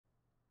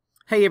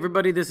Hey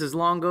everybody, this is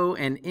Longo,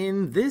 and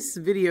in this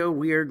video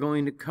we are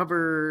going to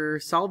cover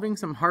solving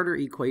some harder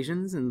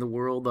equations in the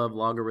world of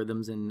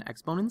logarithms and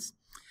exponents.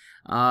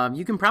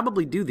 You can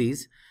probably do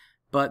these,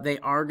 but they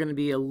are going to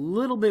be a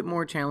little bit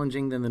more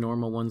challenging than the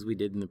normal ones we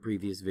did in the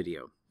previous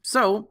video.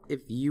 So, if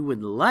you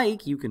would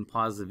like, you can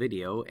pause the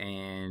video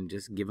and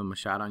just give them a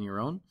shot on your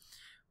own.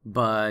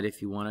 But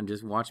if you want to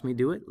just watch me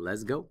do it,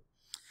 let's go.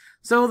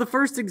 So the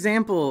first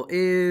example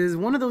is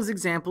one of those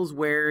examples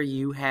where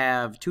you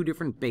have two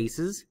different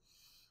bases.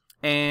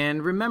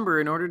 And remember,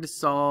 in order to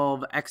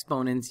solve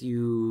exponents,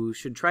 you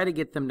should try to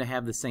get them to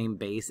have the same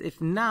base.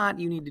 If not,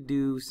 you need to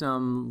do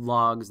some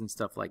logs and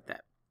stuff like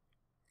that.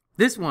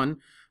 This one,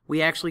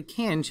 we actually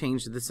can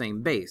change to the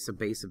same base, a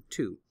base of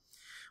 2.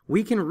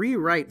 We can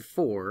rewrite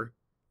 4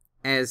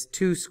 as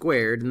 2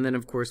 squared, and then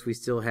of course we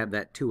still have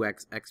that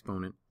 2x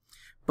exponent.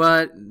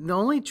 But the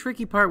only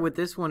tricky part with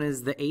this one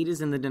is the 8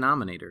 is in the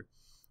denominator.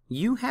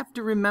 You have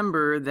to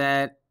remember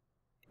that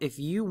if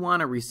you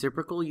want a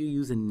reciprocal, you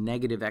use a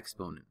negative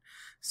exponent.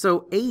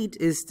 So 8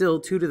 is still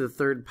 2 to the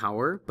third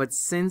power, but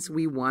since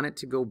we want it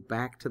to go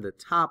back to the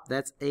top,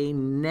 that's a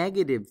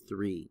negative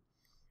 3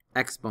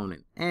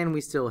 exponent. And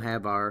we still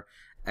have our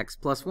x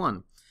plus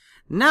 1.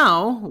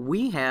 Now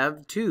we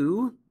have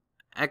two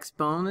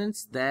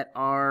exponents that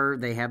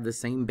they have the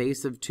same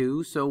base of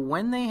 2. So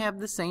when they have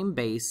the same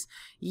base,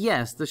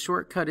 yes, the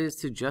shortcut is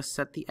to just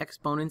set the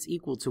exponents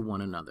equal to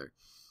one another.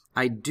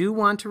 I do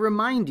want to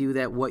remind you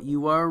that what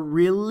you are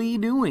really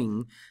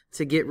doing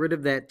to get rid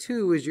of that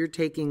 2 is you're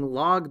taking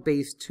log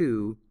base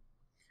 2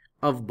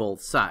 of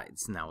both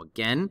sides. Now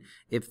again,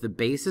 if the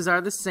bases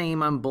are the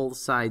same on both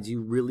sides,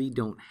 you really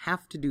don't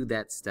have to do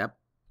that step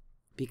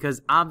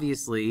because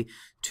obviously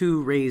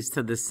 2 raised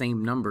to the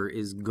same number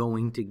is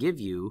going to give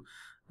you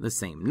the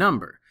same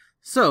number.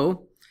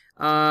 So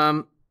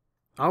all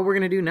we're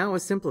going to do now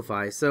is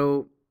simplify.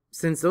 So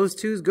since those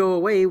 2's go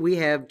away, we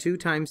have 2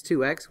 times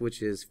 2x,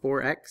 which is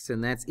 4x,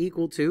 and that's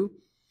equal to,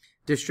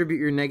 distribute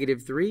your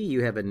negative 3,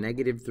 you have a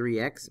negative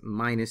 3x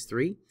minus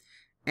 3.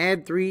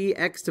 Add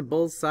 3x to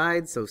both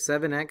sides, so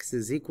 7x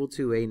is equal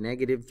to a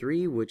negative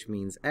 3, which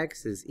means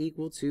x is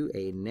equal to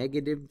a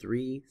negative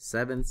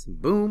 3/7.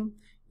 Boom,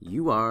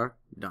 you are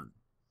done.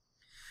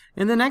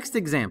 In the next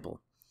example,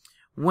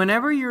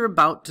 whenever you're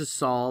about to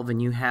solve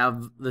and you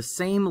have the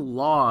same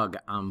log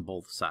on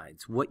both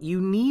sides, what you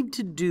need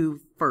to do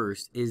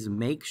first is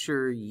make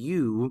sure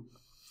you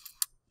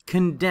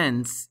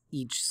condense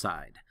each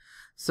side.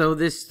 So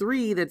this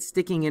 3 that's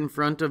sticking in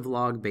front of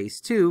log base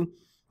 2,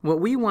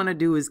 what we want to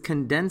do is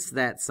condense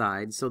that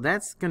side. So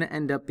that's going to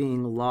end up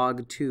being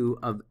log 2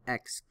 of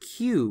x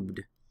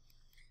cubed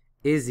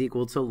is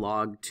equal to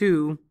log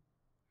 2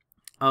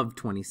 of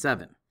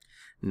 27.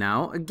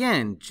 Now,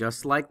 again,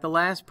 just like the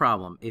last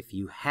problem, if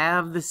you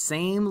have the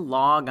same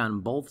log on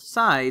both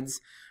sides,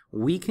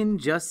 we can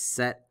just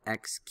set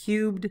x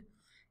cubed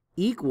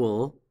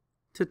equal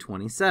to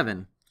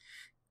 27.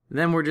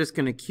 Then we're just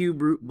going to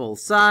cube root both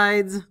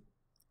sides.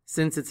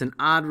 Since it's an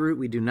odd root,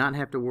 we do not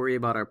have to worry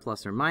about our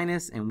plus or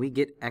minus, and we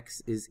get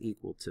x is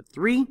equal to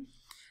 3,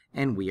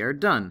 and we are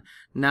done.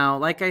 Now,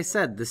 like I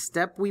said, the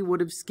step we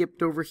would have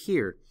skipped over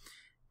here,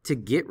 to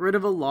get rid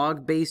of a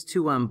log base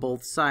 2 on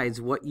both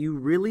sides, what you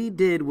really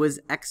did was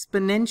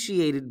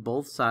exponentiated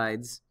both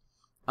sides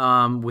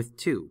with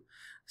 2.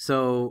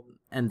 So,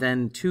 and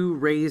then 2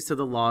 raised to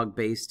the log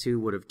base 2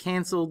 would have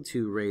canceled,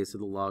 2 raised to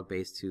the log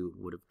base 2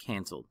 would have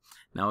canceled.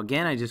 Now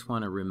again, I just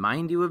want to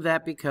remind you of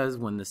that because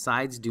when the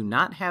sides do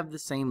not have the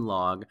same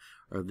log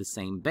or the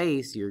same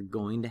base, you're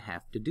going to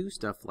have to do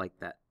stuff like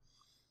that.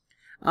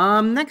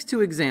 Next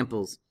two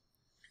examples.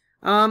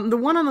 The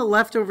one on the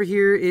left over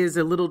here is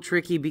a little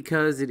tricky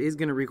because it is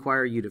going to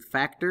require you to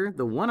factor.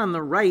 The one on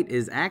the right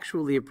is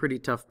actually a pretty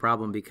tough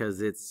problem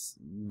because it's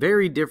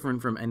very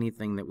different from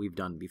anything that we've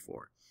done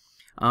before.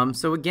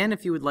 So again,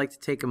 if you would like to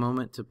take a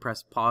moment to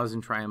press pause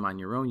and try them on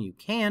your own, you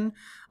can.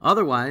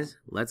 Otherwise,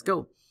 let's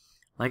go.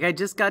 Like I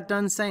just got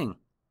done saying,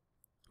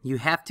 you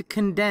have to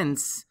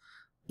condense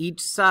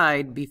each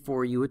side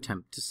before you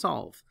attempt to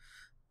solve.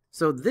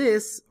 So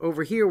this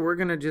over here, we're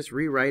going to just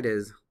rewrite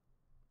as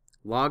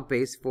log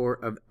base 4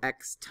 of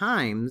x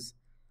times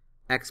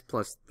x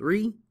plus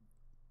 3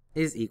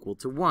 is equal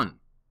to 1.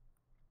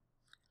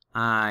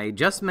 I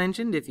just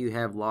mentioned if you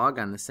have log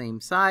on the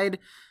same side,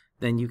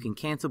 then you can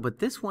cancel, but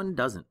this one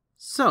doesn't.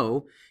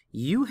 So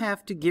you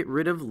have to get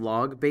rid of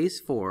log base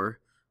 4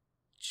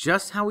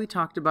 just how we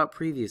talked about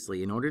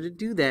previously. In order to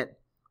do that,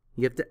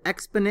 you have to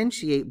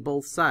exponentiate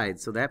both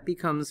sides. So that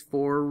becomes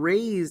 4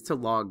 raised to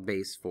log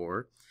base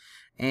 4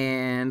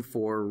 and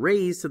 4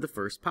 raised to the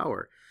first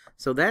power.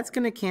 So that's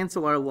going to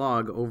cancel our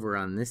log over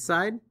on this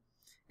side,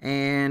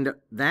 and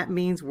that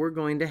means we're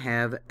going to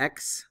have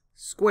x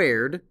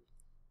squared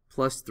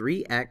plus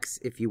 3x,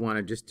 if you want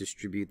to just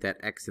distribute that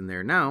x in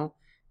there now,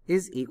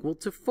 is equal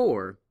to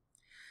 4.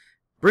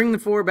 Bring the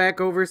 4 back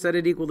over, set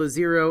it equal to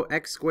 0,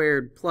 x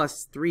squared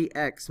plus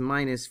 3x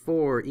minus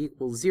 4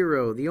 equals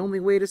 0. The only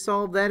way to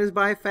solve that is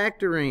by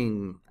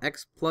factoring.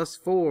 X plus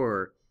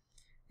 4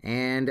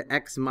 and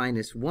x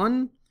minus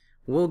 1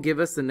 will give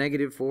us a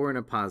 -4 and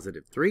a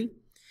 +3.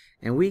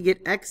 And we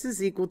get x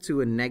is equal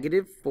to a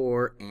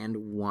 -4 and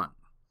 1.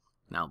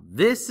 Now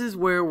this is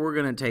where we're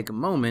going to take a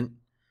moment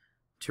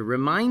to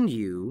remind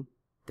you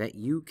that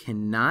you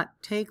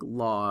cannot take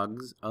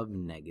logs of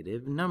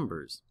negative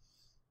numbers.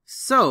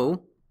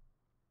 So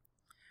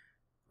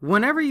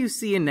whenever you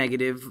see a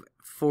negative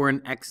for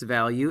an x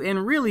value,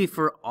 and really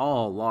for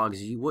all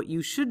logs, what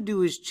you should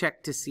do is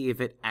check to see if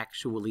it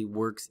actually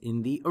works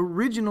in the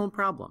original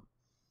problem.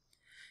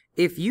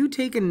 If you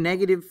take a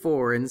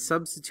 -4 and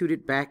substitute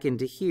it back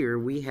into here,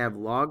 we have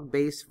log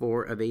base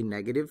 4 of a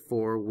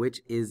 -4,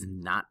 which is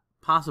not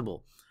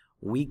possible.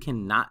 We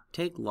cannot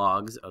take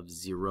logs of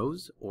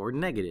zeros or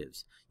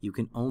negatives. You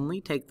can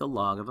only take the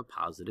log of a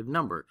positive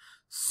number.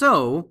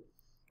 So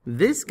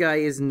this guy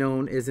is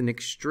known as an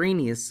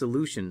extraneous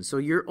solution. So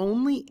your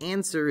only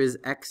answer is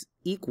x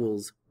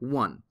equals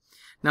 1.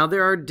 Now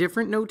there are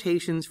different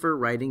notations for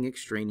writing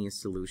extraneous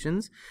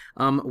solutions.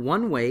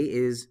 One way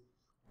is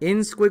in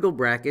squiggle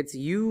brackets,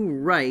 you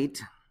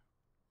write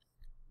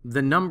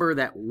the number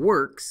that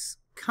works,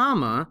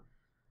 comma,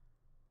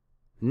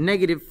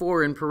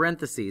 -4 in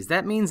parentheses.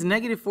 That means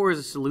 -4 is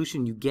a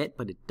solution you get,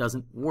 but it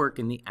doesn't work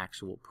in the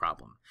actual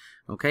problem.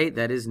 Okay,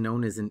 that is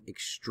known as an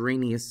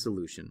extraneous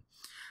solution.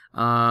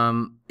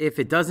 If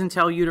it doesn't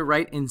tell you to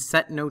write in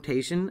set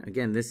notation,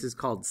 again, this is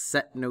called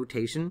set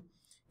notation,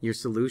 your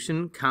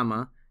solution,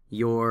 comma,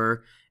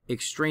 your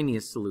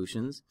extraneous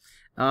solutions.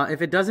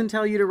 If it doesn't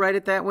tell you to write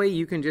it that way,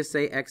 you can just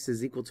say x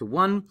is equal to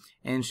 1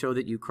 and show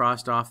that you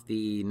crossed off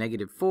the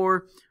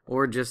 -4,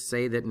 or just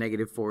say that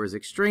 -4 is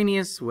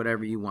extraneous,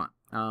 whatever you want.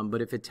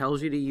 But if it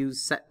tells you to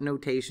use set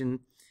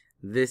notation,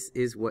 this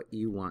is what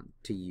you want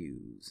to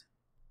use.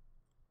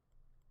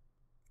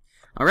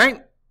 All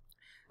right,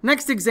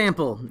 next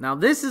example. Now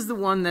this is the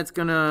one that's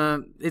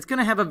it's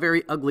gonna have a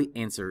very ugly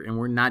answer, and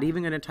we're not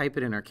even gonna type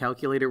it in our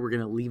calculator. We're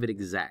gonna leave it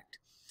exact.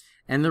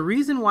 And the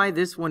reason why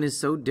this one is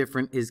so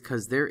different is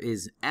because there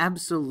is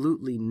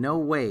absolutely no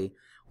way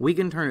we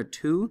can turn a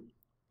 2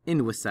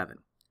 into a 7.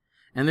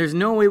 And there's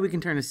no way we can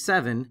turn a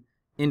 7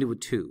 into a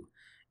 2.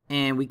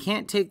 And we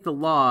can't take the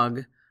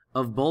log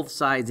of both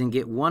sides and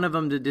get one of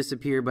them to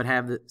disappear, but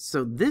have the...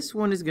 So this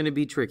one is going to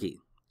be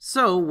tricky.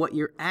 So what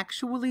you're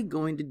actually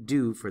going to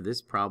do for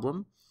this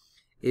problem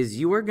is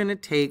you are going to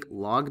take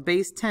log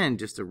base 10,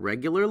 just a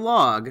regular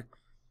log,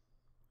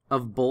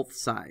 of both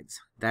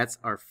sides. That's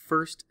our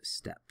first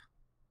step.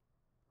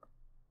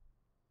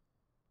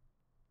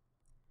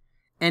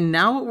 And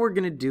now what we're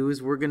going to do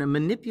is we're going to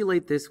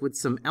manipulate this with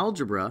some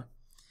algebra,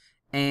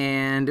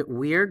 and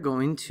we are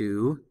going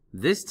to,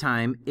 this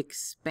time,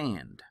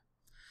 expand.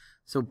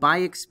 So by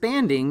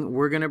expanding,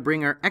 we're going to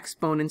bring our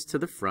exponents to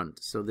the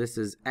front. So this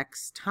is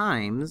x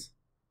times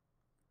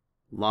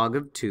log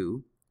of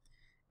 2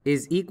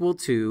 is equal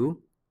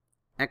to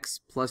x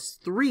plus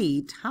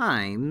 3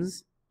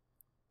 times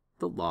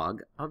the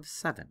log of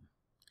 7.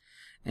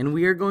 And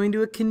we are going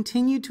to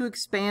continue to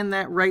expand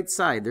that right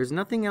side. There's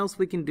nothing else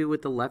we can do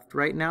with the left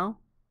right now.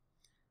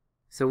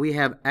 So we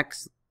have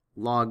x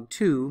log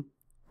 2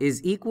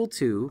 is equal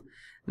to,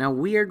 now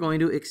we are going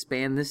to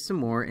expand this some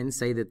more and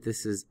say that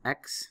this is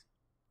x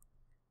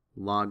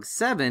log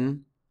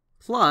 7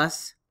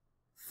 plus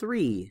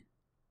 3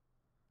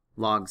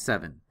 log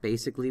 7.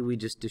 Basically, we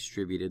just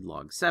distributed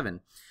log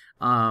 7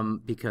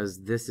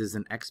 because this is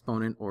an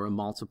exponent or a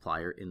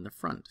multiplier in the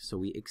front. So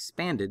we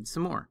expanded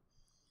some more.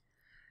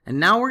 And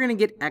now we're going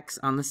to get x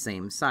on the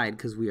same side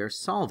because we are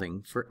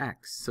solving for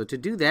x. So to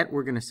do that,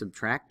 we're going to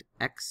subtract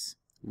x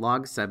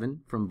log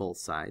 7 from both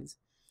sides.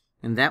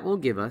 And that will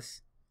give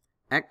us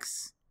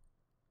x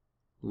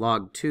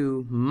log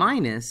 2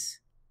 minus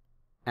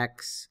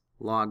x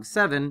log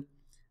 7.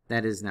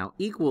 That is now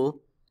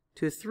equal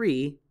to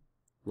 3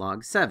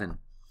 log 7.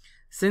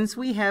 Since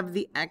we have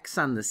the x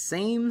on the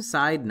same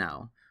side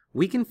now,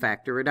 we can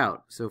factor it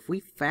out. So if we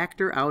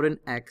factor out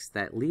an x,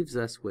 that leaves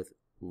us with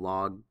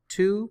log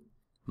 2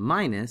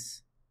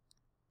 minus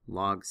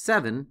log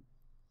 7,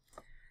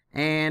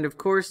 and of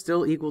course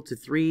still equal to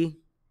 3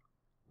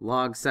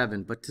 log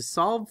 7. But to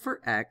solve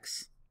for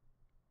x,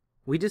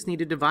 we just need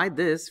to divide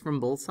this from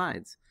both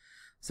sides.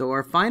 So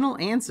our final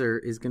answer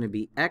is going to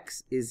be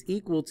x is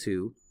equal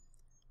to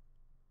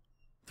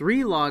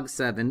 3 log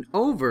 7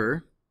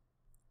 over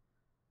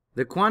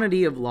the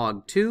quantity of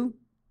log 2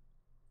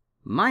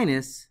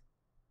 minus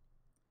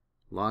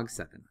log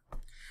 7.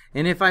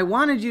 And if I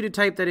wanted you to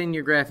type that in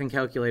your graphing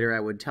calculator, I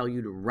would tell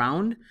you to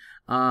round.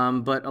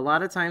 But a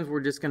lot of times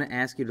we're just going to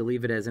ask you to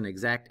leave it as an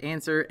exact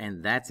answer,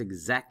 and that's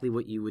exactly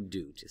what you would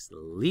do. Just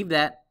leave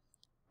that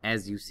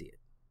as you see it.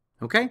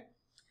 Okay?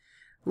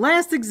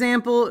 Last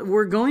example,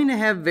 we're going to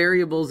have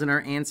variables in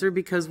our answer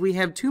because we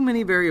have too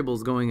many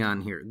variables going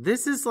on here.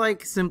 This is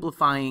like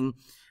simplifying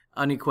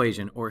an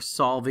equation or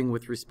solving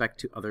with respect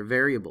to other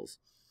variables.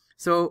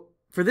 So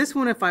for this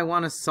one, if I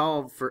want to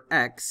solve for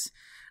x,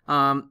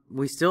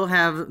 we still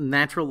have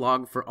natural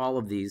log for all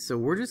of these, so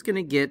we're just going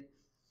to get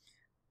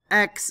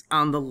x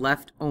on the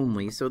left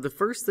only. So the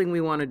first thing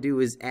we want to do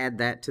is add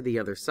that to the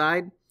other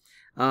side.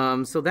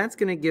 So that's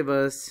going to give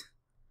us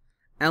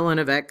ln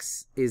of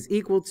x is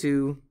equal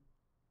to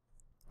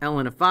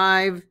ln of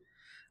 5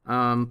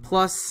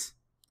 plus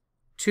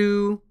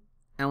 2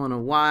 ln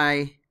of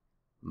y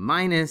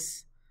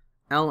minus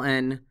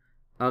ln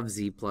of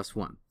z plus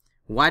 1.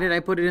 Why did I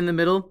put it in the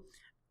middle?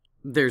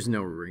 There's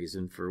no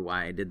reason for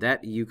why I did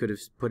that. You could have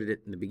put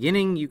it in the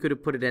beginning. You could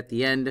have put it at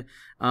the end.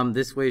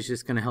 This way is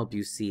just going to help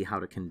you see how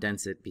to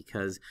condense it,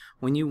 because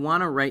when you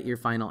want to write your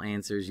final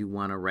answers, you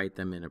want to write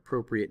them in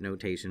appropriate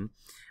notation.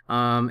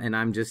 And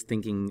I'm just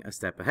thinking a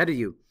step ahead of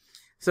you.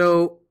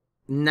 So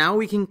now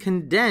we can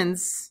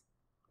condense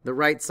the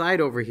right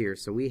side over here.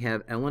 So we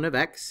have ln of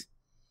x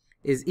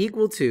is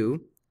equal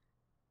to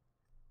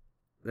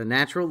the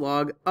natural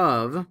log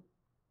of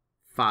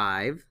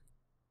 5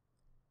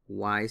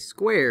 y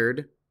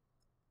squared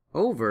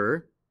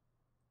over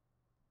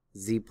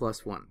z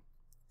plus 1.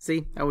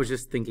 See, I was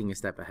just thinking a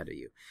step ahead of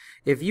you.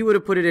 If you would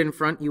have put it in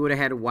front, you would have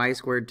had y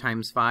squared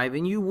times 5,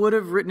 and you would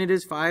have written it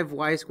as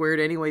 5y squared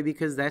anyway,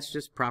 because that's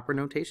just proper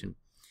notation.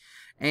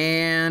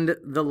 And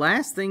the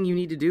last thing you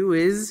need to do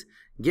is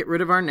get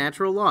rid of our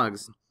natural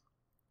logs.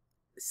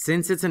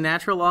 Since it's a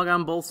natural log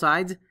on both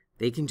sides,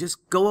 they can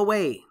just go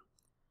away.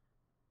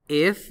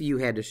 If you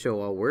had to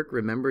show all work,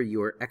 remember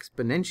you are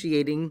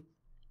exponentiating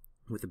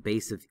with a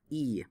base of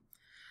e.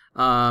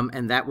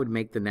 And that would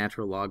make the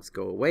natural logs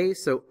go away.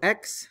 So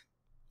x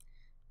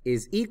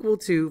is equal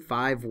to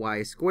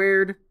 5y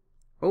squared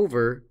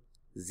over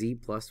z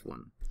plus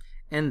 1.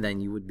 And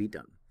then you would be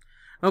done.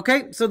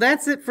 Okay, so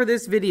that's it for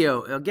this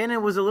video. Again,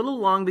 it was a little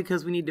long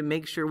because we need to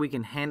make sure we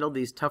can handle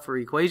these tougher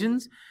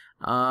equations.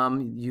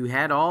 You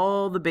had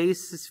all the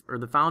basis or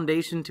the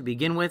foundation to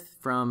begin with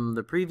from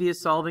the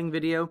previous solving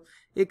video,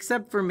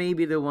 except for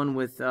maybe the one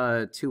with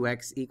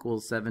 2x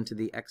equals 7 to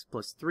the x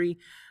plus 3.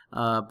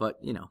 But,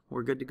 you know,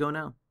 we're good to go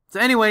now. So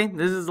anyway,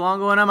 this is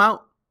Longo and I'm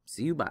out.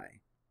 See you, bye.